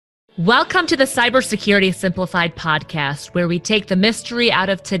Welcome to the Cybersecurity Simplified podcast, where we take the mystery out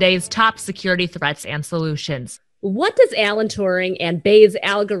of today's top security threats and solutions. What does Alan Turing and Bayes'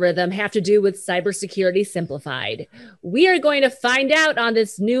 algorithm have to do with Cybersecurity Simplified? We are going to find out on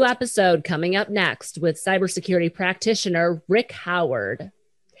this new episode coming up next with cybersecurity practitioner Rick Howard.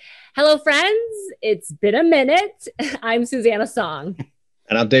 Hello, friends. It's been a minute. I'm Susanna Song.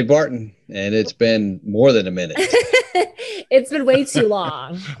 And I'm Dave Barton, and it's been more than a minute. It's been way too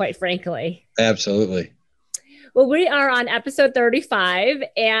long, quite frankly. Absolutely. Well, we are on episode 35,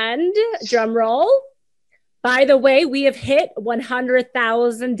 and drum roll. By the way, we have hit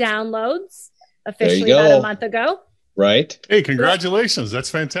 100,000 downloads officially about a month ago. Right. Hey, congratulations. That's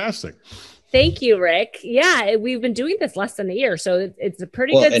fantastic. Thank you, Rick. Yeah, we've been doing this less than a year, so it's a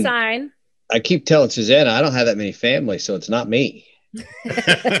pretty good sign. I keep telling Susanna, I don't have that many family, so it's not me.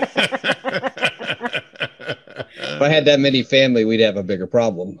 If I had that many family, we'd have a bigger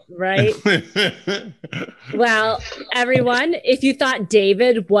problem. Right. Well, everyone, if you thought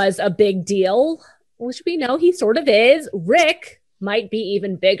David was a big deal, which we know he sort of is, Rick might be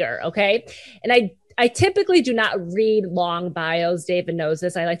even bigger. Okay. And I typically do not read long bios. David knows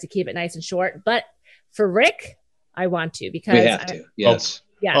this. I like to keep it nice and short. But for Rick, I want to because we have to. Yes.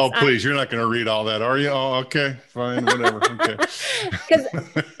 Yes, oh, please. You're not going to read all that, are you? Oh, okay. Fine. Whatever. Okay.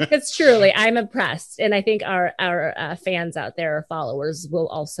 Because truly, I'm impressed. And I think our fans out there, our followers, will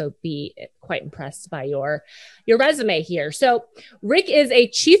also be quite impressed by your resume here. So Rick is a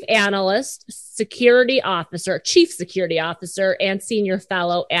chief security officer, and senior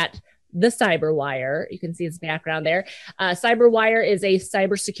fellow at the CyberWire. You can see his background there. CyberWire is a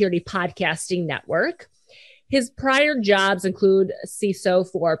cybersecurity podcasting network. His prior jobs include CISO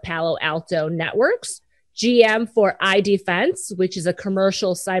for Palo Alto Networks, GM for iDefense, which is a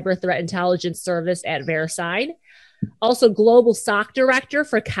commercial cyber threat intelligence service at VeriSign. Also global SOC director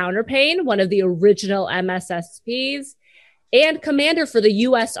for Counterpane, one of the original MSSPs, and commander for the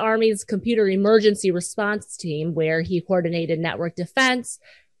U.S. Army's Computer Emergency Response Team, where he coordinated network defense,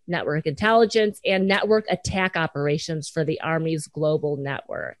 network intelligence, and network attack operations for the Army's global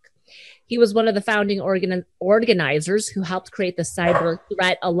network. He was one of the founding organizers who helped create the Cyber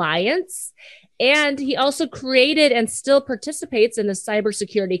Threat Alliance. And he also created and still participates in the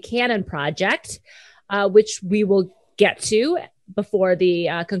Cybersecurity Canon Project, which we will get to before the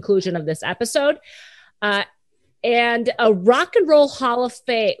conclusion of this episode. And a Rock and Roll Hall of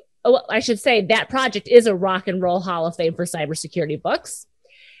Fame. Oh, I should say that project is a Rock and Roll Hall of Fame for cybersecurity books.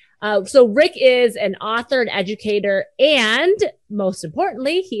 So Rick is an author and educator, and most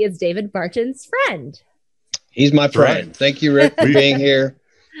importantly, he is David Barton's friend. He's my friend. Right. Thank you, Rick, for being here.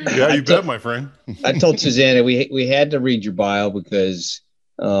 Yeah, you bet, my friend. I told Susanna we had to read your bio because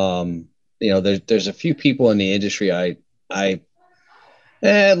there's a few people in the industry I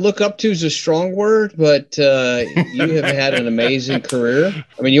look up to is a strong word, but you have had an amazing career.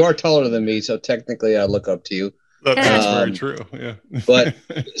 I mean, you are taller than me, so technically I look up to you. That's very true. Yeah. But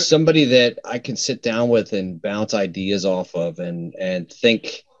somebody that I can sit down with and bounce ideas off of and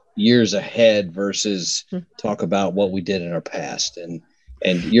think years ahead versus talk about what we did in our past. And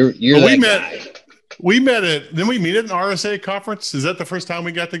you're that guy. Didn't we meet at an RSA conference? Is that the first time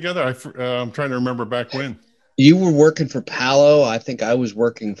we got together? I'm trying to remember back when. You were working for Palo. I think I was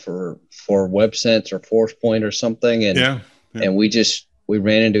working for WebSense or ForcePoint or something. And and we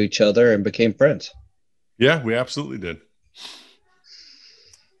ran into each other and became friends. Yeah, we absolutely did.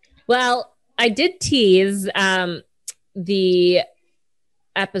 Well, I did tease the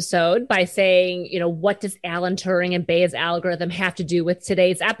episode by saying, what does Alan Turing and Bayes' algorithm have to do with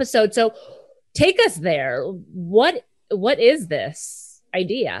today's episode? So take us there. What is this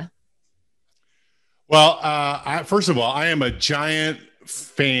idea? Well, first of all, I am a giant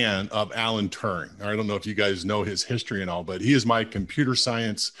fan of Alan Turing. I don't know if you guys know his history and all, but he is my computer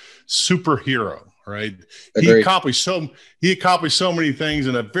science superhero. Right. He accomplished so many things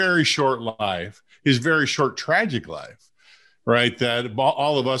in a very short life, his very short, tragic life. Right. That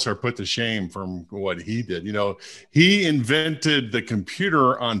all of us are put to shame from what he did. He invented the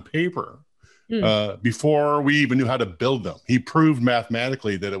computer on paper before we even knew how to build them. He proved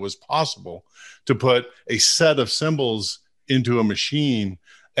mathematically that it was possible to put a set of symbols into a machine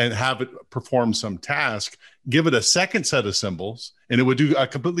and have it perform some task, give it a second set of symbols, and it would do a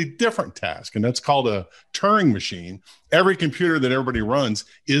completely different task. And that's called a Turing machine. Every computer that everybody runs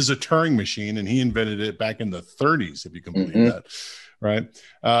is a Turing machine, and he invented it back in the 30s, if you can believe that. Right.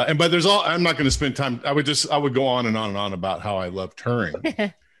 But I'm not going to spend time. I would go on and on and on about how I love Turing.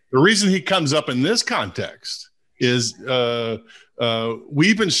 The reason he comes up in this context is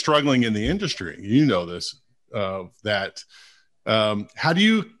we've been struggling in the industry. You know this, that how do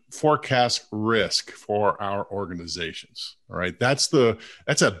you forecast risk for our organizations? All right. That's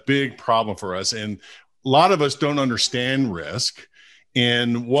a big problem for us. And a lot of us don't understand risk.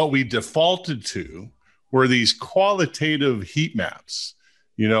 And what we defaulted to were these qualitative heat maps,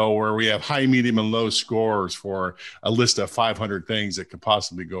 where we have high, medium, and low scores for a list of 500 things that could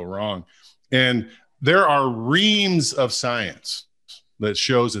possibly go wrong. And there are reams of science that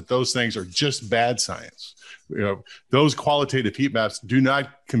shows that those things are just bad science. Those qualitative heat maps do not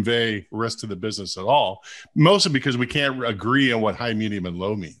convey risk to the business at all, mostly because we can't agree on what high, medium, and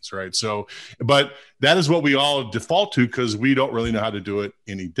low means, right? So, but that is what we all default to because we don't really know how to do it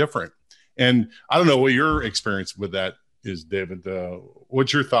any different. And I don't know what your experience with that is, David.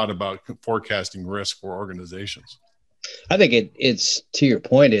 What's your thought about forecasting risk for organizations? I think it's to your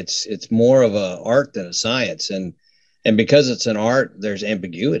point. It's more of an art than a science, and because it's an art, there's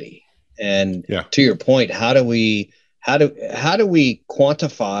ambiguity. And to your point, how do we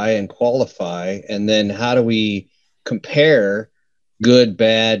quantify and qualify, and then how do we compare good,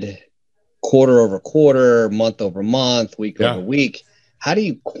 bad, quarter over quarter, month over month, week over week? How do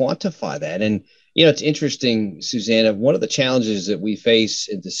you quantify that? And it's interesting, Susanna. One of the challenges that we face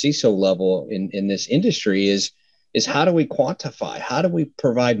at the CISO level in this industry is how do we quantify? How do we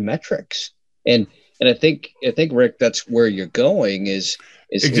provide metrics? And I think Rick, that's where you're going. Is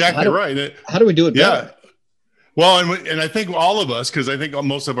exactly right. How do we do it better? Well, and I think all of us, because I think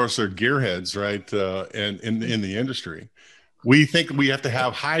most of us are gearheads, right? And in the industry, we think we have to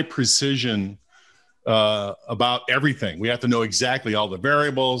have high precision about everything. We have to know exactly all the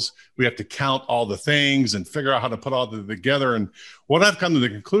variables. We have to count all the things and figure out how to put all that together. And what I've come to the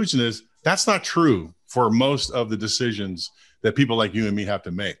conclusion is that's not true for most of the decisions that people like you and me have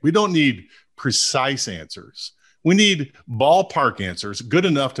to make. We don't need precise answers. We need ballpark answers, good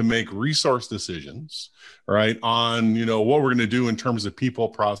enough to make resource decisions, right, on what we're going to do in terms of people,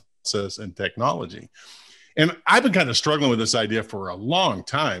 process, and technology. And I've been kind of struggling with this idea for a long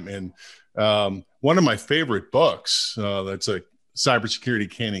time. And one of my favorite books that's a cybersecurity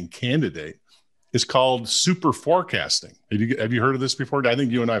Canning candidate is called Super Forecasting. Have you heard of this before? I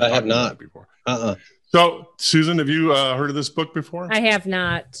think you and I have talked about it before. So, Susan, have you heard of this book before? I have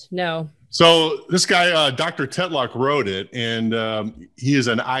not. No. So this guy, Dr. Tetlock, wrote it, and he is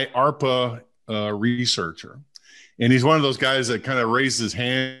an IARPA researcher. And he's one of those guys that kind of raises his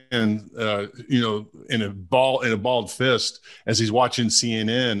hand, in a bald fist as he's watching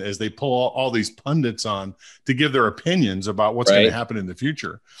CNN as they pull all these pundits on to give their opinions about what's going to happen in the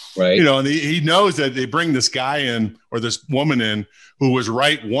future. Right. And he knows that they bring this guy in or this woman in who was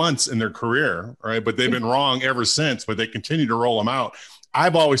right once in their career, right? But they've been wrong ever since, but they continue to roll them out.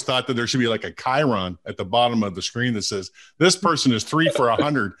 I've always thought that there should be like a chyron at the bottom of the screen that says, this person is 3 for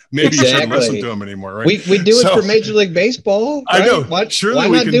 100. Maybe you shouldn't listen to him anymore, right? We do it for Major League Baseball. Right? I know. Why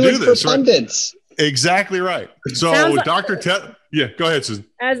not do it for pundits? Right? Exactly right. So Dr. Ted, go ahead, Susan.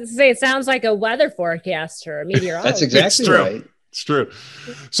 As I say, it sounds like a weather forecaster, a meteorologist. That's exactly right. It's true.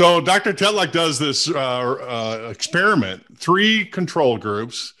 So Dr. Tetlock does this experiment, 3 control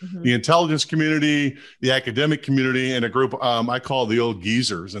groups, the intelligence community, the academic community, and a group I call the old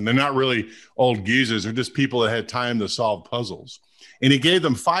geezers. And they're not really old geezers. They're just people that had time to solve puzzles. And he gave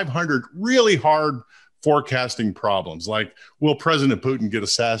them 500 really hard forecasting problems, like, will President Putin get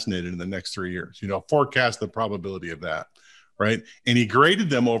assassinated in the next 3 years? Forecast the probability of that, right? And he graded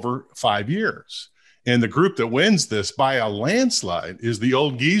them over 5 years. And the group that wins this by a landslide is the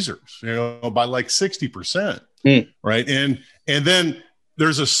old geezers, by like 60%, right? And then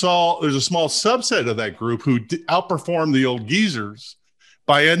there's a small subset of that group who outperformed the old geezers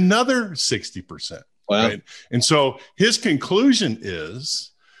by another 60%. Wow. Right? And so his conclusion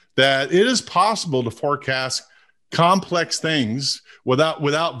is that it is possible to forecast complex things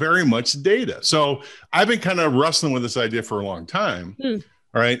without very much data. So I've been kind of wrestling with this idea for a long time. All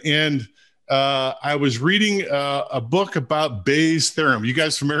right. And I was reading a book about Bayes' theorem. You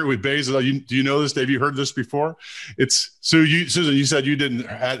guys familiar with Bayes? Do you know this? Have you heard this before? Susan, you said you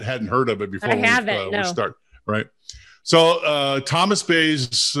hadn't heard of it before. I haven't. No. We start, right? So Thomas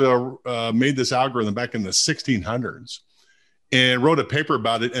Bayes made this algorithm back in the 1600s and wrote a paper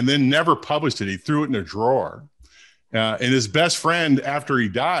about it, and then never published it. He threw it in a drawer. And his best friend, after he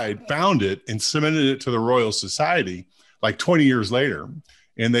died, found it and submitted it to the Royal Society like 20 years later.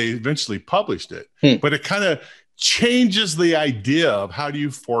 And they eventually published it. But it kind of changes the idea of how do you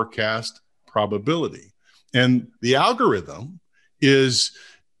forecast probability. And the algorithm is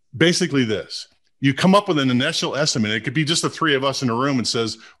basically this. You come up with an initial estimate. It could be just the 3 of us in a room and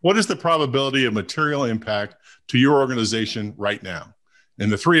says, what is the probability of material impact to your organization right now?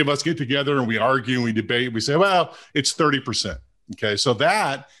 And the 3 of us get together and we argue and we debate. We say, well, it's 30%. Okay, so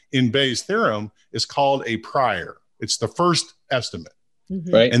that in Bayes' theorem is called a prior. It's the first estimate.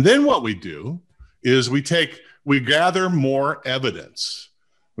 Mm-hmm. Right. And then what we do is we gather more evidence.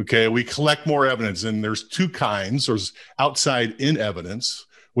 Okay, we collect more evidence, and there's two kinds. There's outside in evidence,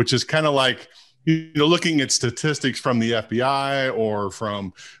 which is kind of like, looking at statistics from the FBI or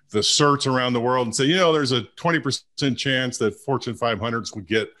from the certs around the world and say, there's a 20% chance that Fortune 500s would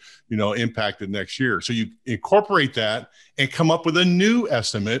get, impacted next year. So you incorporate that and come up with a new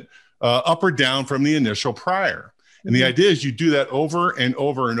estimate, up or down from the initial prior. And the idea is you do that over and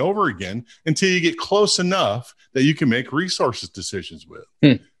over and over again until you get close enough that you can make resources decisions with.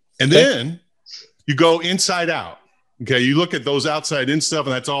 And then you go inside out. Okay, you look at those outside in stuff,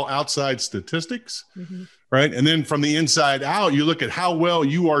 and that's all outside statistics, right? And then from the inside out, you look at how well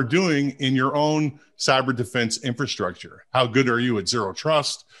you are doing in your own cyber defense infrastructure. How good are you at zero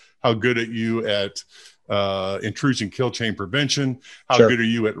trust? How good are you at intrusion kill chain prevention? How good are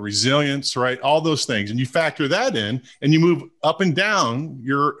you at resilience, right? All those things. And you factor that in, and you move up and down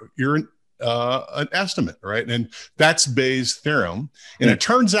your an estimate, right? And that's Bayes' theorem. And it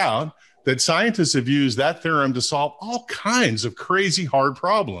turns out that scientists have used that theorem to solve all kinds of crazy hard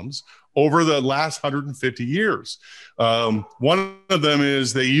problems over the last 150 years. One of them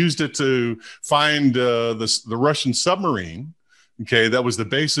is they used it to find the Russian submarine. Okay, that was the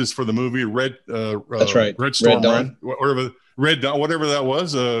basis for the movie That's right. Red Storm, Red Dawn, whatever that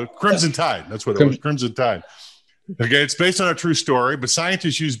was. Crimson Tide. That's what it was. Crimson Tide. Okay, it's based on a true story, but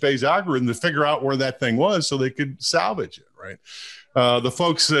scientists used Bayes' algorithm to figure out where that thing was so they could salvage it, right? The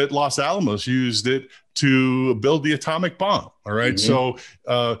folks at Los Alamos used it to build the atomic bomb. All right. So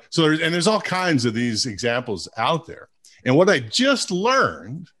there's all kinds of these examples out there. And what I just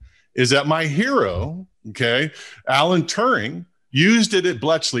learned is that my hero, Alan Turing, used it at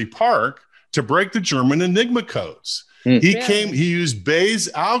Bletchley Park to break the German Enigma codes. He used Bayes'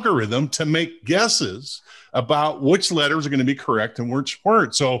 algorithm to make guesses about which letters are going to be correct and which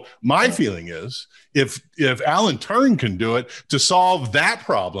weren't. So my feeling is, if Alan Turing can do it to solve that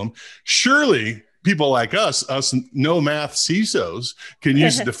problem, surely people like us no math CISOs can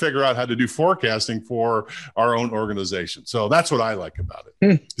use it to figure out how to do forecasting for our own organization. So that's what I like about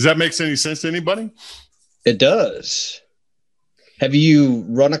it. Does that make any sense to anybody? It does. Have you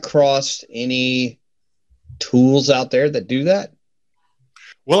run across any tools out there that do that?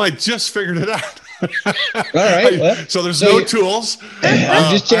 Well, I just figured it out. All right. So there's no tools.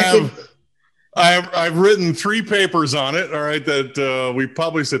 I'm just checking. I've written 3 papers on it. All right, that we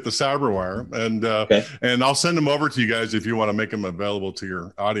published at the CyberWire, and I'll send them over to you guys if you want to make them available to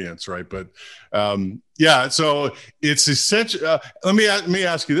your audience. Right, but so it's essential. Let me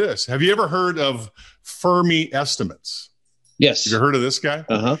ask you this: have you ever heard of Fermi estimates? Yes. Have you heard of this guy?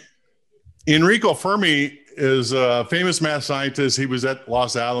 Enrico Fermi is a famous math scientist. He was at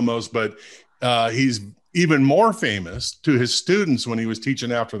Los Alamos, but he's even more famous to his students when he was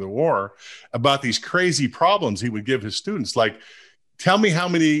teaching after the war about these crazy problems he would give his students. Like, tell me how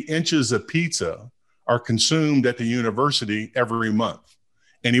many inches of pizza are consumed at the university every month.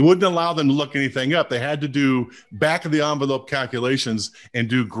 And he wouldn't allow them to look anything up. They had to do back of the envelope calculations and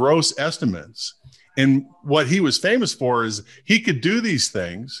do gross estimates. And what he was famous for is he could do these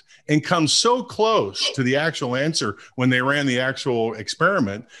things and come so close to the actual answer when they ran the actual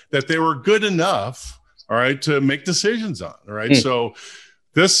experiment that they were good enough, all right, to make decisions on. All right. So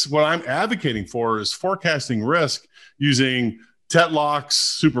what I'm advocating for is forecasting risk using Tetloc's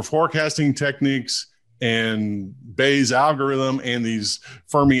super forecasting techniques and Bayes' algorithm and these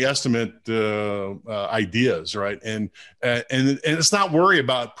Fermi estimate ideas, right? And it's not worry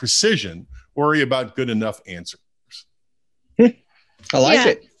about precision, worry about good enough answers. I like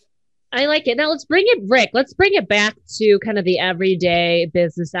it. I like it. Now let's bring it back to kind of the everyday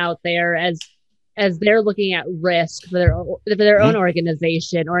business out there as they're looking at risk for their own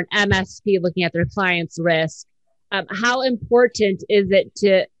organization, or an MSP looking at their client's risk. How important is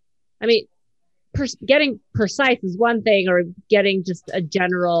it getting precise is one thing, or getting just a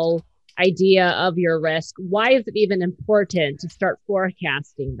general idea of your risk. Why is it even important to start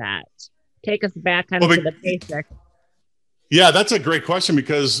forecasting that? Take us back to the basics. Yeah, that's a great question,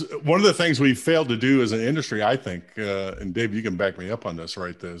 because one of the things we failed to do as an industry, I think, and Dave, you can back me up on this,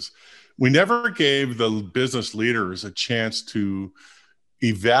 right, is we never gave the business leaders a chance to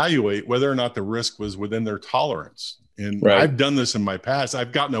evaluate whether or not the risk was within their tolerance. And I've done this in my past.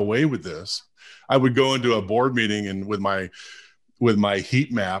 I've gotten away with this. I would go into a board meeting and with my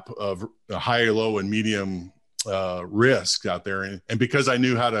heat map of high, low, and medium risks out there. And because I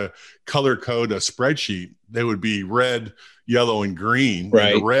knew how to color code a spreadsheet, they would be red, yellow, and green.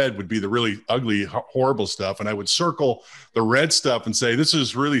 Right. And the red would be the really ugly, horrible stuff. And I would circle the red stuff and say, this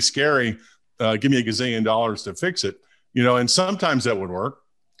is really scary. Give me $1 gazillion to fix it. And sometimes that would work.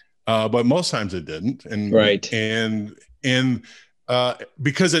 But most times it didn't. And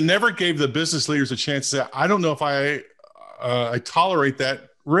because it never gave the business leaders a chance to say, I don't know if I tolerate that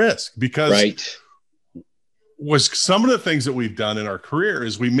risk, because was some of the things that we've done in our career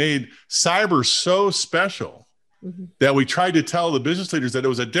is we made cyber so special that we tried to tell the business leaders that it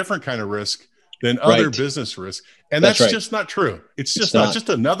was a different kind of risk than other business risks. And that's just not true. It's just not just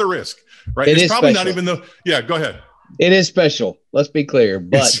another risk, right? It's probably special. Not even the, go ahead. It is special. Let's be clear,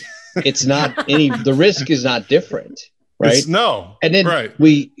 but it's not the risk is not different. Right. And then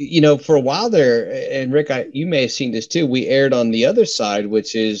we, for a while there, and Rick, you may have seen this too. We aired on the other side,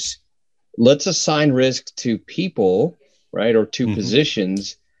 which is let's assign risk to people, right, or to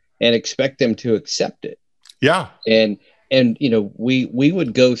positions, and expect them to accept it. Yeah. And we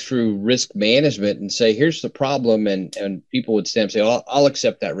would go through risk management and say, here's the problem, and people would stand and say, I'll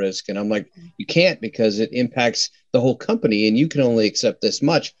accept that risk, and I'm like, you can't, because it impacts the whole company, and you can only accept this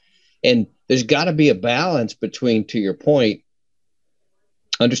much. And there's got to be a balance between, to your point,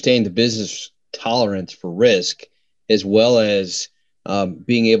 understanding the business tolerance for risk, as well as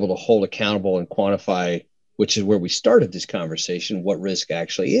being able to hold accountable and quantify, which is where we started this conversation, what risk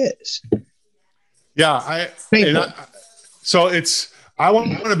actually is. Yeah. I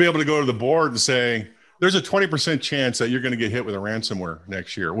want to be able to go to the board and say, there's a 20% chance that you're going to get hit with a ransomware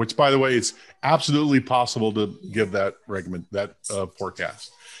next year, which, by the way, it's absolutely possible to give that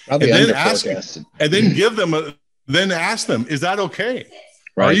forecast. And then ask them, is that okay?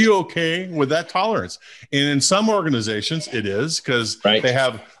 Right. Are you okay with that tolerance? And in some organizations, it is, because they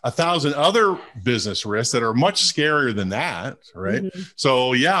have 1,000 other business risks that are much scarier than that, right?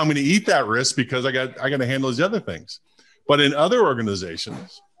 So I'm going to eat that risk because I got to handle these other things. But in other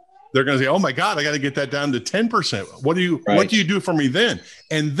organizations, they're going to say, "Oh my God, I got to get that down to 10%. What do you do for me then?"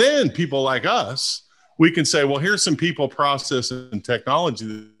 And then people like us, we can say, well, here's some people, process, and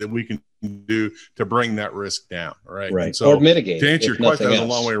technology that we can do to bring that risk down, right? Right. So or mitigate. To answer your question, that's a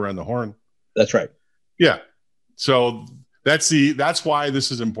long way around the horn. That's right. Yeah. So that's why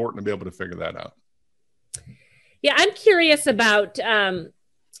this is important to be able to figure that out. Yeah, I'm curious about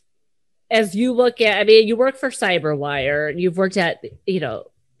as you look at, you work for CyberWire, you've worked at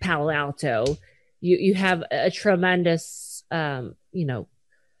Palo Alto, you have a tremendous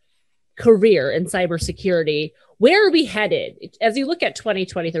career in cybersecurity. Where are we headed as you look at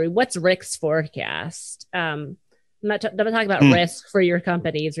 2023? What's Rick's forecast? I'm not talking about risk for your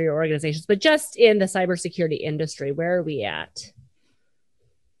companies or your organizations, but just in the cybersecurity industry, where are we at?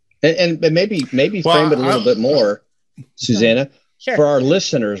 And maybe frame it a little bit more, Susanna. Sure. For our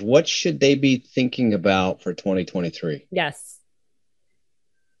listeners, what should they be thinking about for 2023? Yes.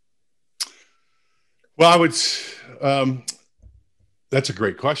 Well, I would. That's a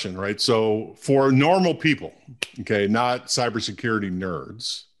great question, right? So for normal people, okay, not cybersecurity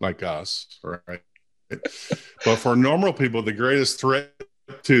nerds like us, right? But for normal people, the greatest threat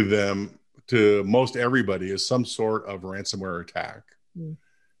to them, to most everybody, is some sort of ransomware attack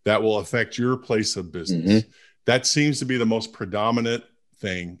that will affect your place of business. That seems to be the most predominant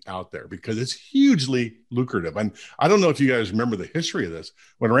thing out there because it's hugely lucrative. And I don't know if you guys remember the history of this.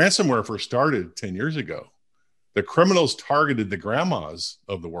 When ransomware first started 10 years ago, the criminals targeted the grandmas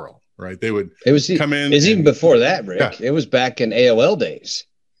of the world, right? They would come in. It was even before that, Rick. Yeah. It was back in AOL days.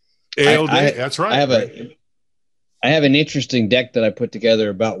 That's right. I have an interesting deck that I put together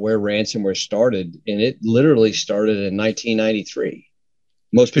about where ransomware started, and it literally started in 1993.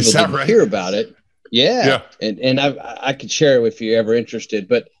 Most people didn't hear about it. Yeah. And I could share it if you're ever interested,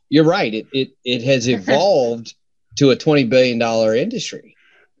 but you're right. It has evolved to a $20 billion industry.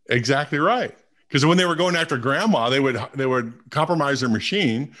 Exactly right. Because when they were going after grandma, they would compromise her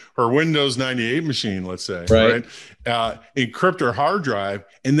machine, her Windows 98 machine, let's say, right? Encrypt her hard drive.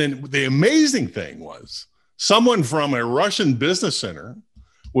 And then the amazing thing was someone from a Russian business center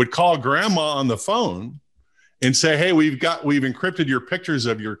would call grandma on the phone and say, hey, we've encrypted your pictures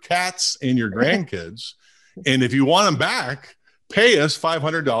of your cats and your grandkids. And if you want them back, pay us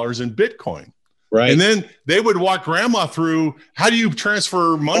 $500 in Bitcoin. Right. And then they would walk grandma through, how do you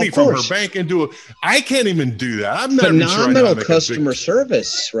transfer money from her bank into I can't even do that. I'm not phenomenal customer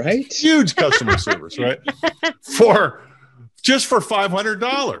service, right? Huge customer service, right? For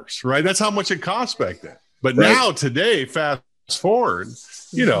 $500, right? That's how much it cost back then. But now today, fast forward,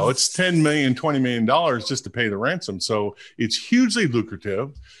 you know, it's $10 million, $20 million just to pay the ransom. So it's hugely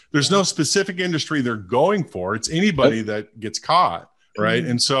lucrative. There's no specific industry they're going for. It's anybody that gets caught. Right.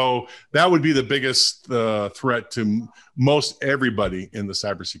 And so that would be the biggest threat to most everybody in the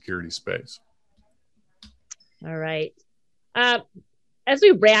cybersecurity space. All right. As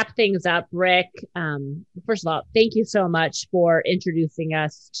we wrap things up, Rick, first of all, thank you so much for introducing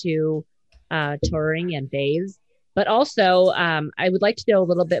us to Turing and Bayes. But also, I would like to know a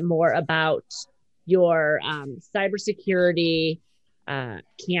little bit more about your cybersecurity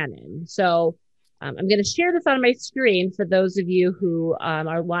canon. So I'm going to share this on my screen for those of you who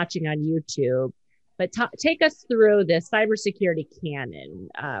are watching on YouTube. But take us through the cybersecurity canon.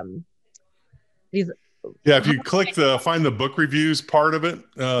 If you click find the book reviews part of it,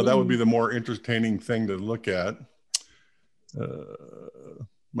 that would be the more entertaining thing to look at. I'm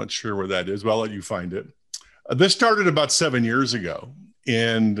not sure where that is, but I'll let you find it. This started about 7 years ago,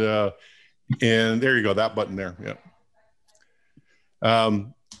 and there you go, that button there. Yeah.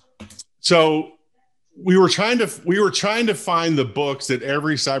 So we were trying to find the books that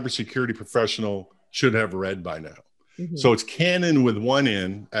every cybersecurity professional should have read by now. So it's canon with one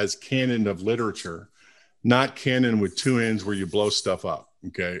N as canon of literature, not canon with two N's where you blow stuff up.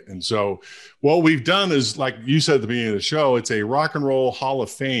 Okay. And so what we've done is, like you said at the beginning of the show, it's a rock and roll hall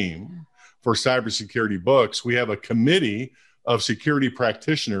of fame for cybersecurity books. We have a committee of security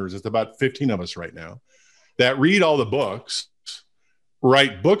practitioners. It's about 15 of us right now that read all the books,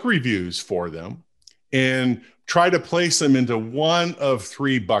 write book reviews for them, and try to place them into one of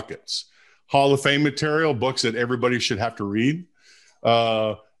three buckets: Hall of Fame material, books that everybody should have to read;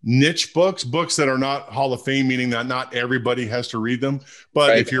 niche books that are not Hall of Fame, meaning that not everybody has to read them.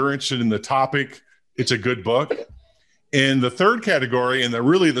 But if you're interested in the topic, it's a good book. And the third category, and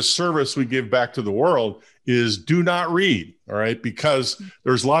really the service we give back to the world, is do not read. All right. Because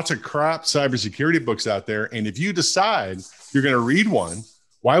there's lots of crap cybersecurity books out there. And if you decide you're going to read one,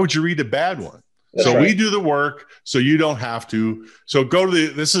 why would you read a bad one? We do the work so you don't have to. So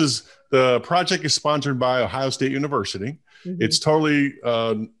the project is sponsored by Ohio State University. It's totally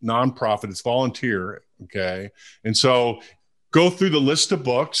nonprofit. It's volunteer. Okay. And so go through the list of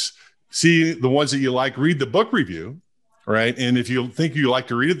books, see the ones that you like, read the book review. Right. And if you think you like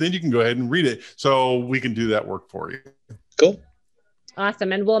to read it, then you can go ahead and read it. So we can do that work for you. Cool.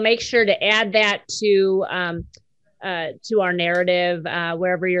 Awesome. And we'll make sure to add that to our narrative,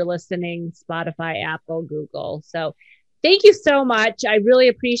 wherever you're listening, Spotify, Apple, Google. So thank you so much. I really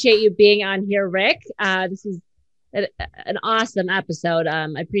appreciate you being on here, Rick. This is an awesome episode. I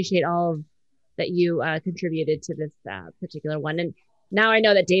appreciate all that you contributed to this particular one. And now I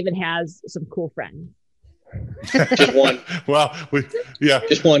know that David has some cool friends. Just one.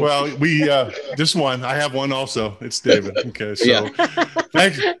 Just one. Well, just one. I have one also. It's David. Okay. So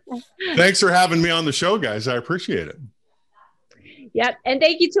thanks for having me on the show, guys. I appreciate it. Yep. And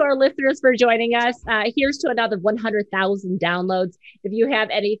thank you to our listeners for joining us. Here's to another 100,000 downloads. If you have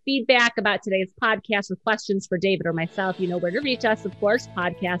any feedback about today's podcast or questions for David or myself, you know where to reach us, of course,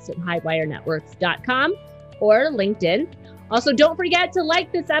 podcast@highwirenetworks.com or LinkedIn. Also, don't forget to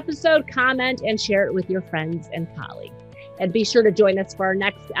like this episode, comment, and share it with your friends and colleagues. And be sure to join us for our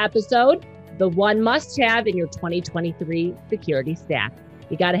next episode, the one must-have in your 2023 security stack.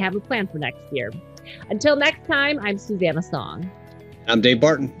 You got to have a plan for next year. Until next time, I'm Susanna Song. I'm Dave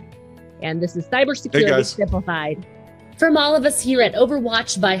Barton. And this is Cybersecurity Simplified. From all of us here at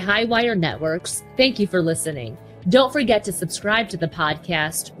Overwatch by Highwire Networks, thank you for listening. Don't forget to subscribe to the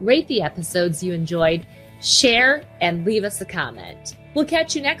podcast, rate the episodes you enjoyed, share, and leave us a comment. We'll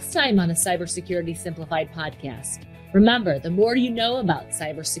catch you next time on a Cybersecurity Simplified podcast. Remember, the more you know about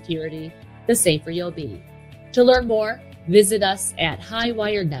cybersecurity, the safer you'll be. To learn more, visit us at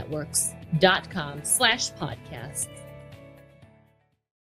highwirenetworks.com/podcasts.